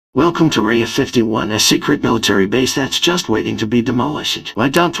Welcome to Area 51, a secret military base that's just waiting to be demolished. Why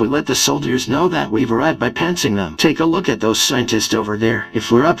don't we let the soldiers know that we've arrived by pantsing them? Take a look at those scientists over there.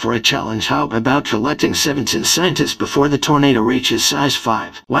 If we're up for a challenge, how about collecting 17 scientists before the tornado reaches size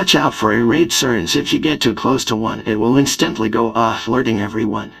 5? Watch out for a raid sirens. If you get too close to one, it will instantly go off, alerting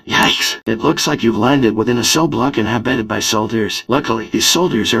everyone. Yikes! It looks like you've landed within a cell block inhabited by soldiers. Luckily, these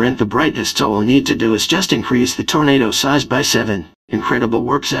soldiers aren't the brightest, so all we need to do is just increase the tornado size by 7. Incredible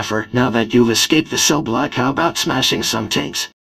work, Zephyr. Now that you've escaped the cell block, how about smashing some tanks?